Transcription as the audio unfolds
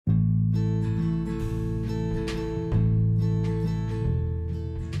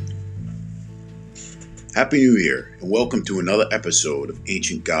Happy New Year, and welcome to another episode of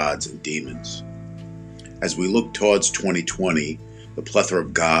Ancient Gods and Demons. As we look towards 2020, the plethora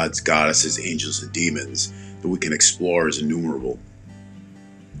of gods, goddesses, angels, and demons that we can explore is innumerable.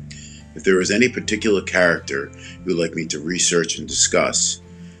 If there is any particular character you would like me to research and discuss,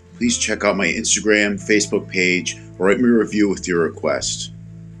 please check out my Instagram, Facebook page, or write me a review with your request.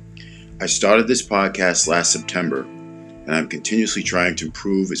 I started this podcast last September, and I'm continuously trying to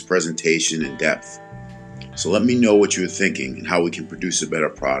improve its presentation and depth. So let me know what you are thinking and how we can produce a better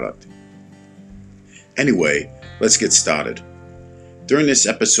product. Anyway, let's get started. During this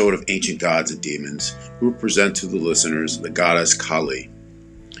episode of Ancient Gods and Demons, we will present to the listeners the goddess Kali.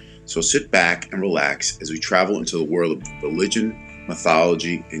 So sit back and relax as we travel into the world of religion,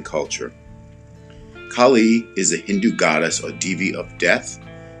 mythology, and culture. Kali is a Hindu goddess or deity of death,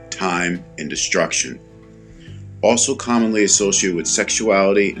 time, and destruction, also commonly associated with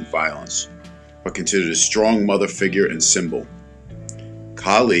sexuality and violence, but considered a strong mother figure and symbol.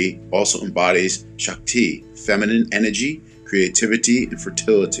 Kali also embodies Shakti, feminine energy, creativity, and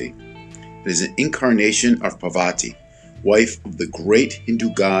fertility. It is an incarnation of Parvati, wife of the great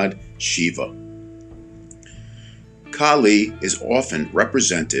Hindu god Shiva. Kali is often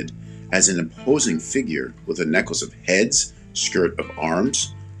represented as an imposing figure with a necklace of heads, skirt of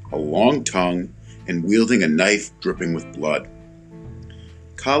arms, a long tongue, and wielding a knife dripping with blood.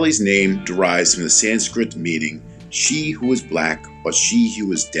 Kali's name derives from the Sanskrit meaning she who is black or she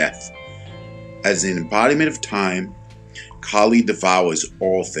who is death. As an embodiment of time, Kali devours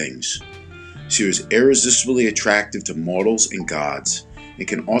all things. She is irresistibly attractive to mortals and gods, and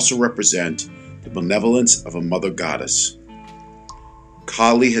can also represent the benevolence of a mother goddess.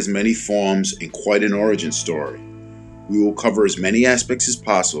 Kali has many forms and quite an origin story. We will cover as many aspects as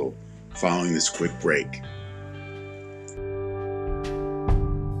possible following this quick break.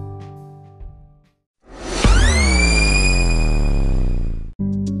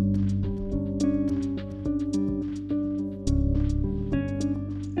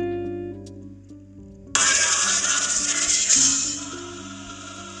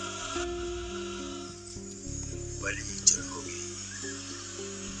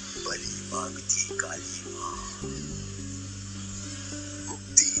 मांगती काली माँ,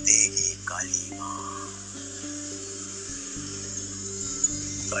 मुक्ति देगी काली माँ,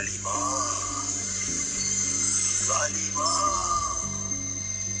 काली माँ, काली माँ,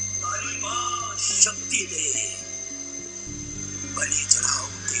 काली माँ शक्ति दे, बलि चढ़ाओ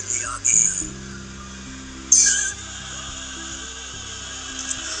तेरे आगे।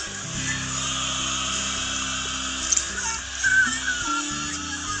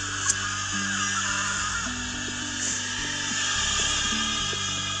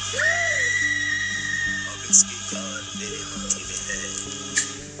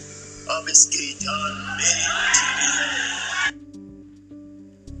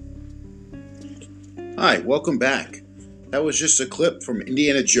 Hi, welcome back. That was just a clip from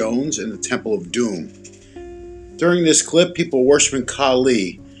Indiana Jones and the Temple of Doom. During this clip, people are worshiping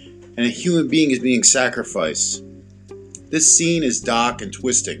Kali, and a human being is being sacrificed. This scene is dark and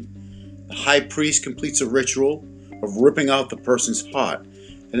twisting. The high priest completes a ritual of ripping out the person's heart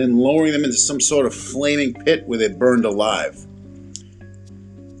and then lowering them into some sort of flaming pit where they're burned alive.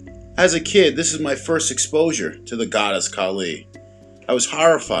 As a kid, this is my first exposure to the goddess Kali. I was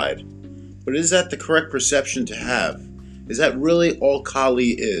horrified, but is that the correct perception to have? Is that really all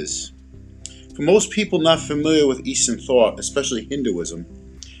Kali is? For most people not familiar with Eastern thought, especially Hinduism,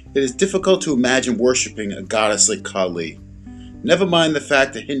 it is difficult to imagine worshipping a goddess like Kali. Never mind the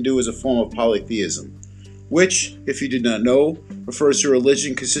fact that Hindu is a form of polytheism, which, if you did not know, refers to a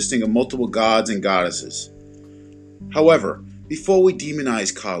religion consisting of multiple gods and goddesses. However, before we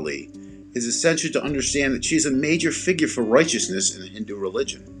demonize Kali, it is essential to understand that she is a major figure for righteousness in the Hindu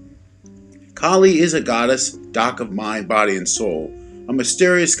religion. Kali is a goddess, dark of mind, body, and soul, a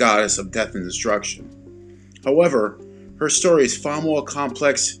mysterious goddess of death and destruction. However, her story is far more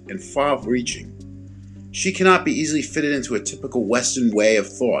complex and far-reaching. She cannot be easily fitted into a typical Western way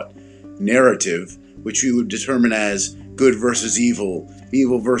of thought, narrative, which we would determine as good versus evil,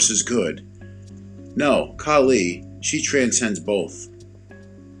 evil versus good. No, Kali, she transcends both.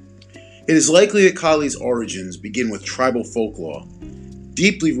 It is likely that Kali's origins begin with tribal folklore,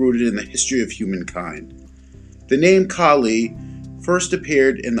 deeply rooted in the history of humankind. The name Kali first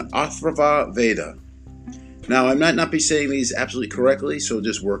appeared in the Atharva Veda. Now, I might not be saying these absolutely correctly, so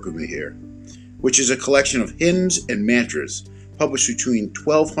just work with me here, which is a collection of hymns and mantras published between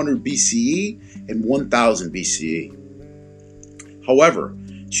 1200 BCE and 1000 BCE. However,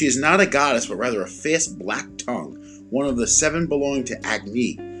 she is not a goddess, but rather a fierce black tongue, one of the seven belonging to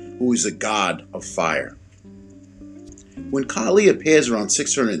Agni, who is the god of fire. When Kali appears around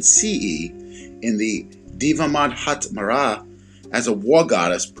 600 CE in the Devamad Mara as a war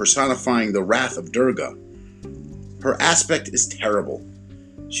goddess personifying the wrath of Durga, her aspect is terrible.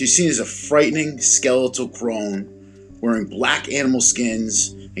 She's seen as a frightening skeletal crone wearing black animal skins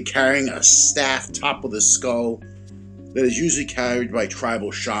and carrying a staff topped with a skull that is usually carried by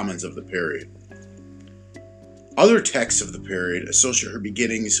tribal shamans of the period. Other texts of the period associate her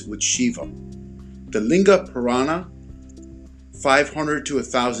beginnings with Shiva. The Linga Purana, 500 to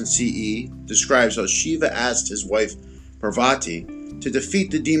 1000 CE, describes how Shiva asked his wife Parvati to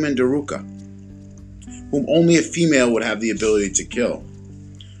defeat the demon Daruka, whom only a female would have the ability to kill.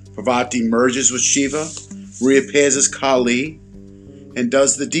 Parvati merges with Shiva, reappears as Kali, and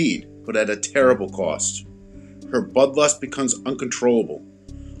does the deed, but at a terrible cost. Her bloodlust becomes uncontrollable,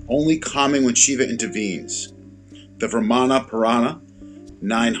 only calming when Shiva intervenes. The Vamana Purana,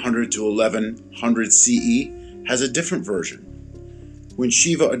 900 to 1100 CE, has a different version. When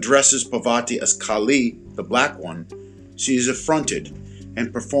Shiva addresses Parvati as Kali, the Black One, she is affronted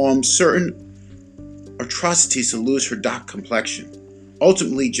and performs certain atrocities to lose her dark complexion,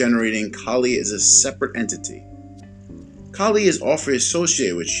 ultimately generating Kali as a separate entity. Kali is often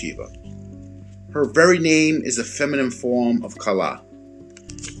associated with Shiva. Her very name is a feminine form of Kala,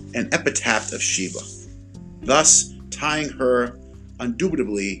 an epitaph of Shiva, thus tying her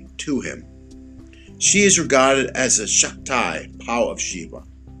indubitably to him. She is regarded as a Shakti, power of Shiva,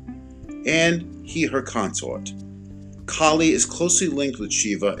 and he her consort. Kali is closely linked with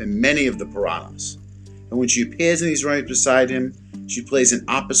Shiva in many of the Puranas, and when she appears in these writings beside him, she plays an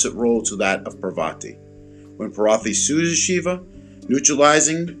opposite role to that of Parvati. When Parvati soothes Shiva,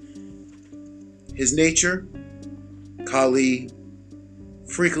 neutralizing his nature, Kali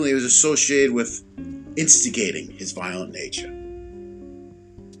frequently was associated with instigating his violent nature.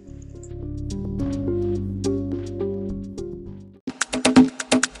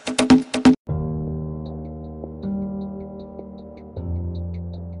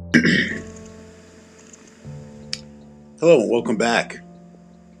 Hello and welcome back.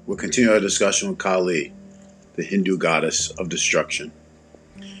 We'll continue our discussion with Kali, the Hindu goddess of destruction.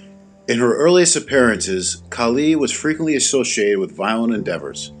 In her earliest appearances, Kali was frequently associated with violent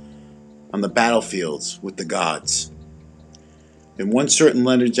endeavors on the battlefields with the gods. In one certain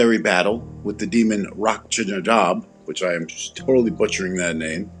legendary battle with the demon Rakshadab, which I am totally butchering that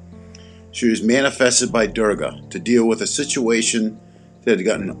name, she was manifested by Durga to deal with a situation that had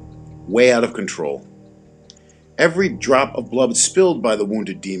gotten way out of control. Every drop of blood spilled by the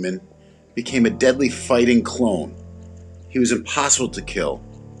wounded demon became a deadly fighting clone. He was impossible to kill.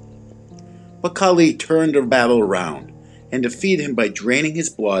 But Kali turned the battle around and defeated him by draining his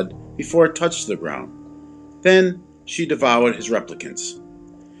blood before it touched the ground. Then she devoured his replicants.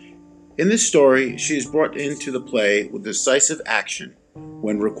 In this story, she is brought into the play with decisive action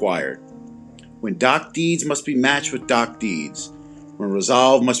when required. When dark deeds must be matched with dark deeds, when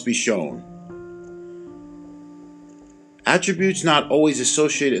resolve must be shown. Attributes not always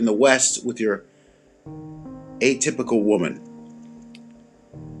associated in the West with your atypical woman.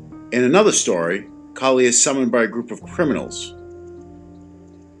 In another story, Kali is summoned by a group of criminals.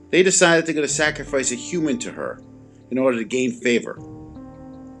 They decide they're going to sacrifice a human to her in order to gain favor.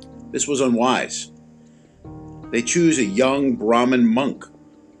 This was unwise. They choose a young Brahmin monk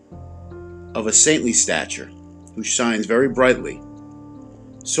of a saintly stature who shines very brightly,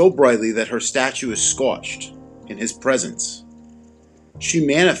 so brightly that her statue is scorched in his presence. She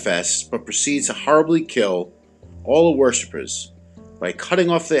manifests but proceeds to horribly kill all the worshippers by cutting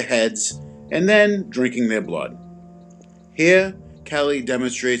off their heads and then drinking their blood. Here, Kali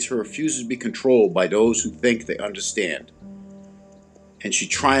demonstrates her refusal to be controlled by those who think they understand, and she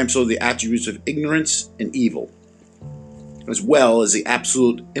triumphs over the attributes of ignorance and evil, as well as the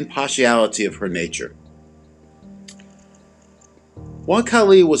absolute impartiality of her nature. While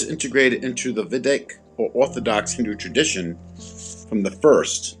Kali was integrated into the Vedic or Orthodox Hindu tradition from the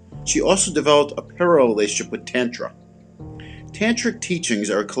first, she also developed a parallel relationship with Tantra. Tantric teachings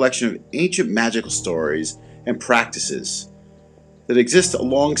are a collection of ancient magical stories and practices that exist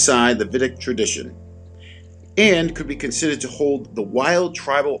alongside the Vedic tradition and could be considered to hold the wild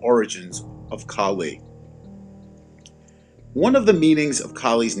tribal origins of Kali. One of the meanings of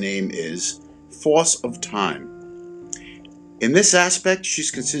Kali's name is force of time. In this aspect,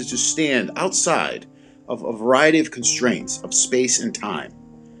 she's considered to stand outside of a variety of constraints of space and time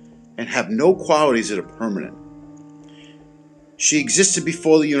and have no qualities that are permanent. She existed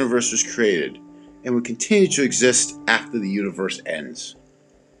before the universe was created and will continue to exist after the universe ends.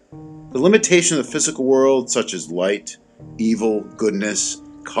 The limitations of the physical world, such as light, evil, goodness,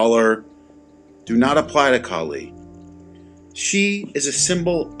 color, do not apply to Kali. She is a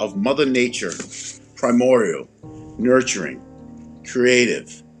symbol of Mother Nature, primordial, nurturing,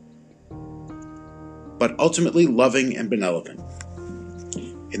 creative, but ultimately loving and benevolent.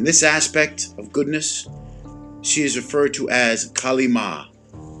 In this aspect of goodness, she is referred to as Kali Ma,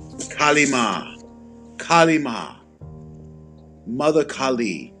 Kali Ma, Kali Ma, Mother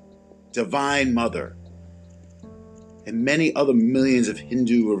Kali, Divine Mother, and many other millions of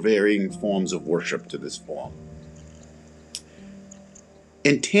Hindu or varying forms of worship to this form.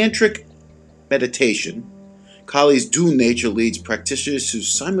 In Tantric meditation, Kali's dual nature leads practitioners to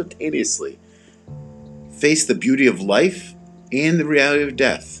simultaneously face the beauty of life and the reality of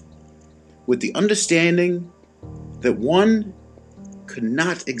death, with the understanding that one could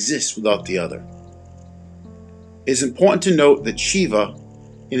not exist without the other. It is important to note that Shiva,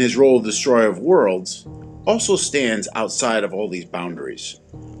 in his role of destroyer of worlds, also stands outside of all these boundaries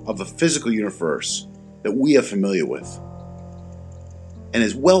of the physical universe that we are familiar with, and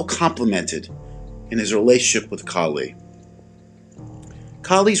is well complemented in his relationship with Kali.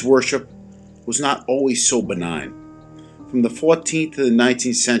 Kali's worship was not always so benign. From the 14th to the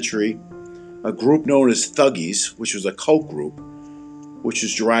 19th century, a group known as Thuggis, which was a cult group, which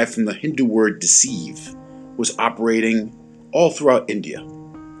is derived from the Hindu word deceive, was operating all throughout India.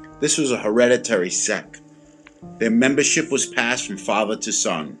 This was a hereditary sect. Their membership was passed from father to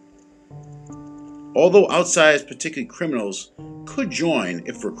son. Although outsiders, particularly criminals, could join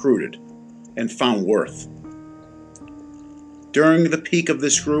if recruited and found worth. During the peak of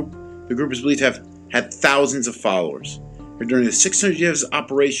this group, the group is believed to have had thousands of followers. And during the 600 years of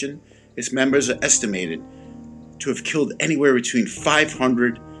operation, its members are estimated to have killed anywhere between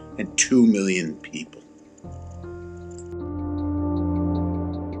 500 and 2 million people.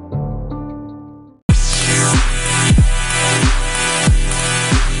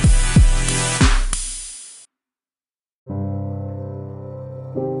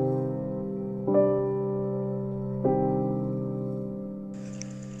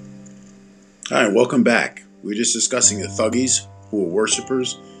 Alright, welcome back. We were just discussing the Thuggis, who were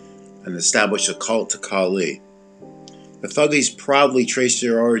worshippers and established a cult to Kali. The Thuggis proudly traced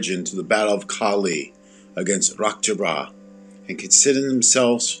their origin to the Battle of Kali against Rakhtibra and considered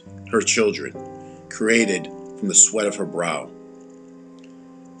themselves her children, created from the sweat of her brow.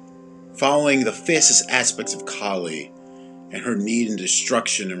 Following the fiercest aspects of Kali and her need and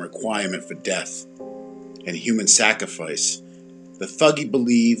destruction and requirement for death and human sacrifice, the Thuggi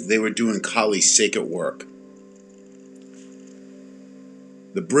believed they were doing Kali's sacred work.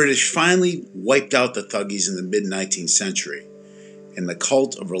 The British finally wiped out the Thuggis in the mid-19th century, and the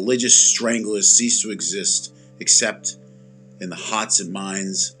cult of religious stranglers ceased to exist except in the hearts and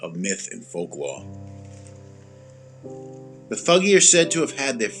minds of myth and folklore. The Thuggi are said to have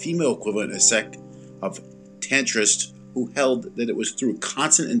had their female equivalent in a sect of Tantrists who held that it was through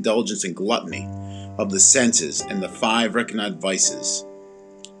constant indulgence and gluttony of the senses and the 5 recognized vices,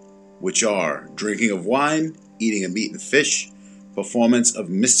 which are drinking of wine, eating of meat and fish, performance of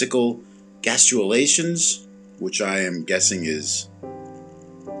mystical gastrulations, which I am guessing is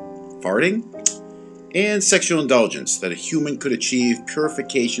farting, and sexual indulgence, that a human could achieve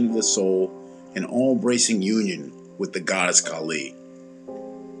purification of the soul and all-embracing union with the goddess Kali.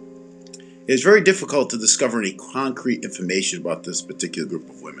 It is very difficult to discover any concrete information about this particular group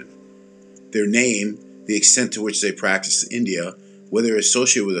of women. Their name, the extent to which they practiced in India, whether they're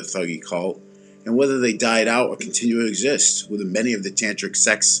associated with a Thuggi cult, and whether they died out or continue to exist within many of the tantric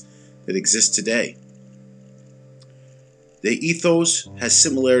sects that exist today. Their ethos has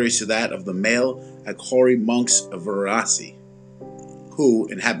similarities to that of the male Aghori monks of Varanasi, who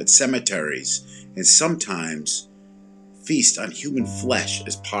inhabit cemeteries and sometimes feast on human flesh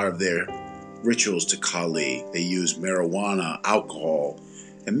as part of their rituals to Kali. They use marijuana, alcohol,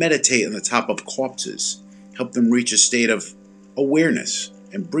 and meditate on the top of corpses, help them reach a state of awareness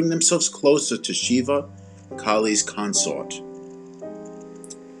and bring themselves closer to Shiva, Kali's consort.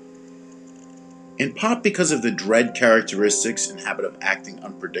 In part because of the dread characteristics and habit of acting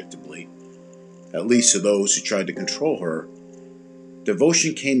unpredictably, at least to those who tried to control her,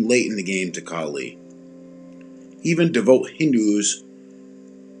 devotion came late in the game to Kali. Even devout Hindus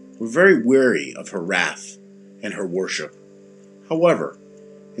were very wary of her wrath and her worship. However,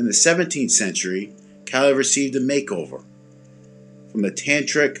 in the 17th century, Kali received a makeover from the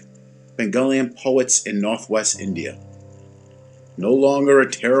Tantric Bengalian poets in northwest India. No longer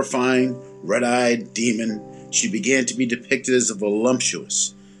a terrifying, red-eyed demon, she began to be depicted as a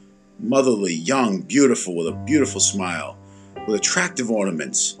voluptuous, motherly, young, beautiful, with a beautiful smile, with attractive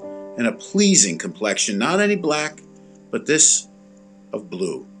ornaments, and a pleasing complexion, not any black, but this of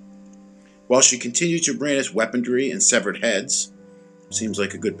blue. While she continued to brandish weaponry and severed heads, seems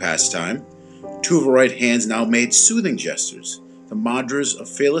like a good pastime, two of her right hands now made soothing gestures, the mudras of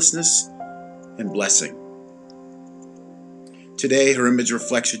fearlessness and blessing. Today, her image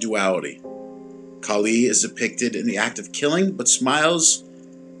reflects her duality. Kali is depicted in the act of killing, but smiles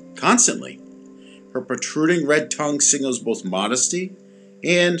constantly. Her protruding red tongue signals both modesty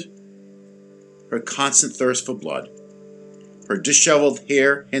and her constant thirst for blood. Her disheveled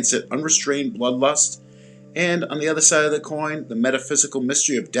hair hints at unrestrained bloodlust, and on the other side of the coin, the metaphysical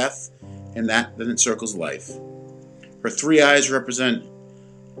mystery of death and that encircles life. Her three eyes represent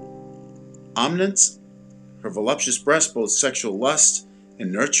omniscience, her voluptuous breasts both sexual lust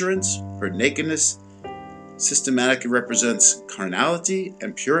and nurturance, her nakedness systematically represents carnality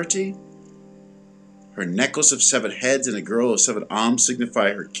and purity. Her necklace of severed heads and a girdle of severed arms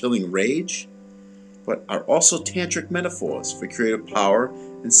signify her killing rage, but are also tantric metaphors for creative power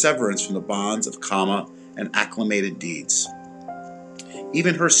and severance from the bonds of karma and acclimated deeds.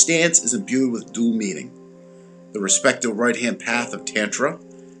 Even her stance is imbued with dual meaning. The respective right-hand path of Tantra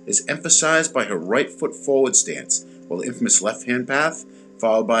is emphasized by her right foot forward stance, while the infamous left-hand path,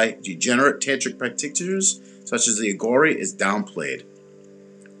 followed by degenerate tantric practitioners such as the Agori, is downplayed.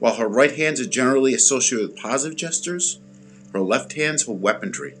 While her right hands are generally associated with positive gestures, her left hands hold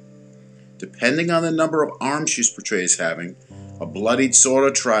weaponry. Depending on the number of arms she's portrayed as having, a bloodied sword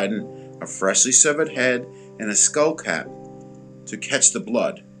or trident, a freshly severed head, and a skull cap to catch the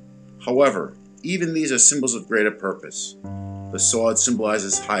blood. However, even these are symbols of greater purpose. The sword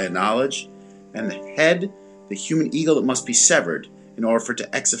symbolizes higher knowledge, and the head, the human ego that must be severed in order for it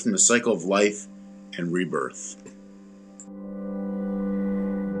to exit from the cycle of life and rebirth.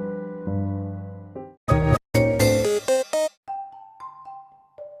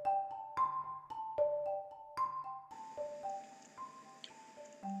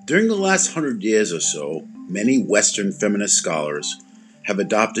 During the last 100 years or so, many Western feminist scholars have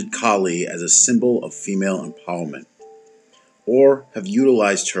adopted Kali as a symbol of female empowerment, or have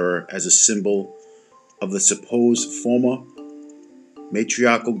utilized her as a symbol of the supposed former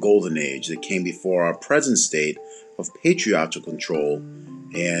matriarchal golden age that came before our present state of patriarchal control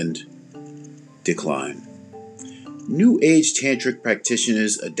and decline. New Age tantric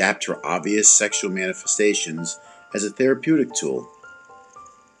practitioners adapt her obvious sexual manifestations as a therapeutic tool,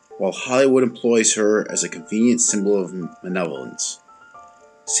 while Hollywood employs her as a convenient symbol of malevolence.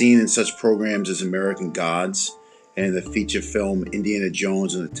 Seen in such programs as American Gods and in the feature film Indiana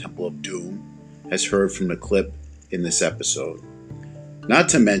Jones and the Temple of Doom, as heard from the clip in this episode. Not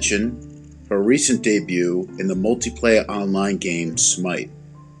to mention her recent debut in the multiplayer online game Smite.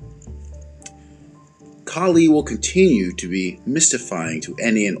 Kali will continue to be mystifying to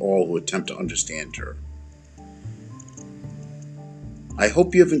any and all who attempt to understand her. I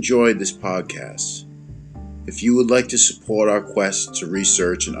hope you have enjoyed this podcast. If you would like to support our quest to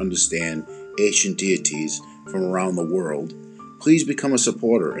research and understand ancient deities from around the world, please become a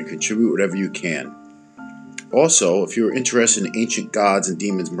supporter and contribute whatever you can. Also, if you are interested in ancient gods and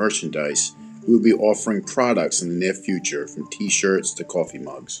demons merchandise, we will be offering products in the near future, from t-shirts to coffee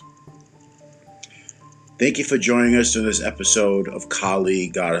mugs. Thank you for joining us in this episode of Kali,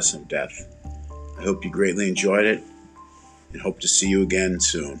 Goddess of Death. I hope you greatly enjoyed it and hope to see you again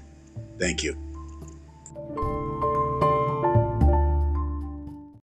soon. Thank you.